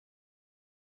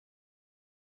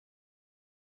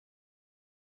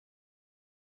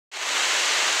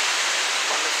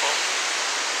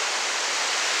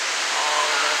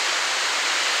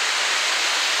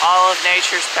of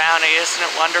nature's bounty, isn't it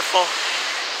wonderful?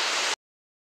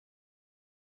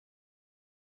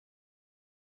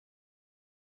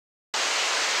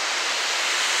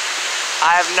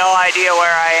 I have no idea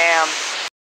where I am.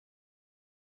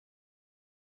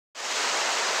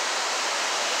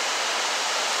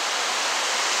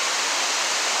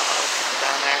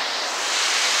 Down there.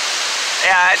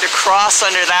 Yeah, I had to cross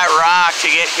under that rock to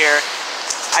get here.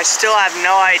 I still have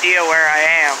no idea where I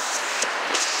am.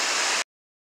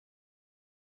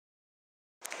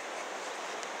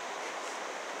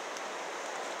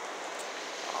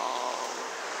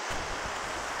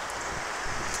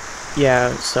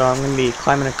 Yeah, so I'm going to be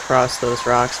climbing across those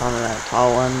rocks onto that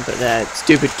tall one, but that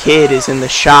stupid kid is in the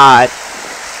shot,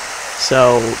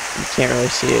 so you can't really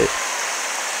see it.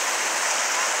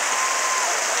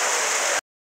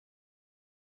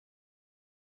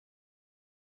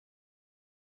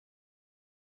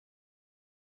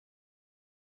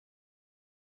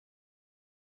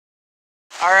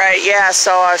 Alright, yeah,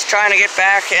 so I was trying to get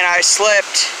back and I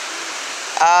slipped.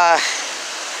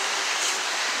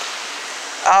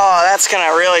 Oh, that's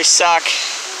gonna really suck.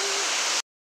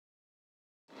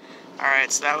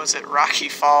 Alright, so that was at Rocky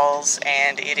Falls,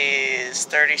 and it is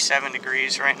 37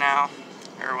 degrees right now,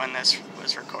 or when this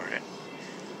was recorded.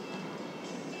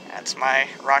 That's my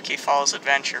Rocky Falls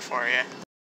adventure for you.